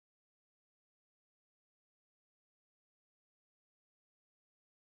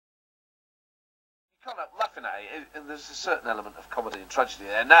can't help laughing at it, and there's a certain element of comedy and tragedy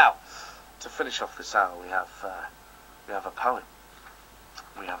there. Now, to finish off this hour, we have a poem.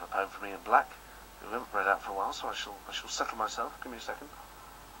 We have a poem from Ian Black. We haven't read out for a while, so I shall settle myself. Give me a second.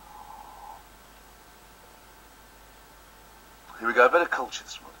 Here we go. A bit of culture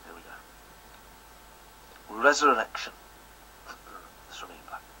this morning. Here we go. Resurrection. This is from Ian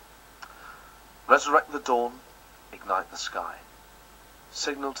Black. Resurrect the dawn, ignite the sky.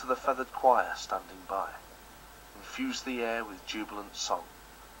 Signal to the feathered choir standing by. Infuse the air with jubilant song.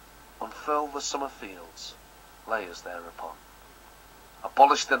 Unfurl the summer fields, layers thereupon.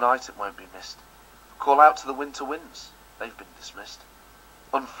 Abolish the night, it won't be missed. Call out to the winter winds, they've been dismissed.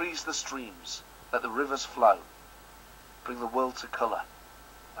 Unfreeze the streams, let the rivers flow. Bring the world to colour,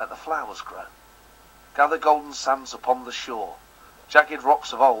 let the flowers grow. Gather golden sands upon the shore. Jagged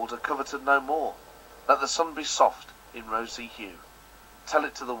rocks of old are coveted no more. Let the sun be soft in rosy hue. Tell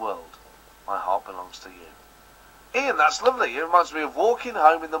it to the world, my heart belongs to you. Ian, that's lovely. It reminds me of walking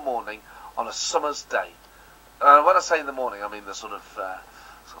home in the morning on a summer's day. When I say in the morning, I mean the sort of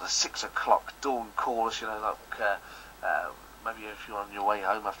 6 o'clock dawn chorus. You know, like maybe if you're on your way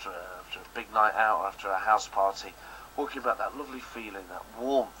home after a big night out or after a house party, walking about that lovely feeling, that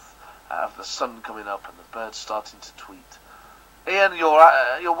warmth of the sun coming up and the birds starting to tweet. Ian,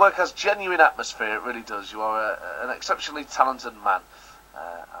 your work has genuine atmosphere. It really does. You are an exceptionally talented man.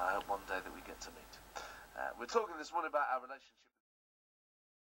 I hope one day that we get to meet. We're talking this morning about our relationship.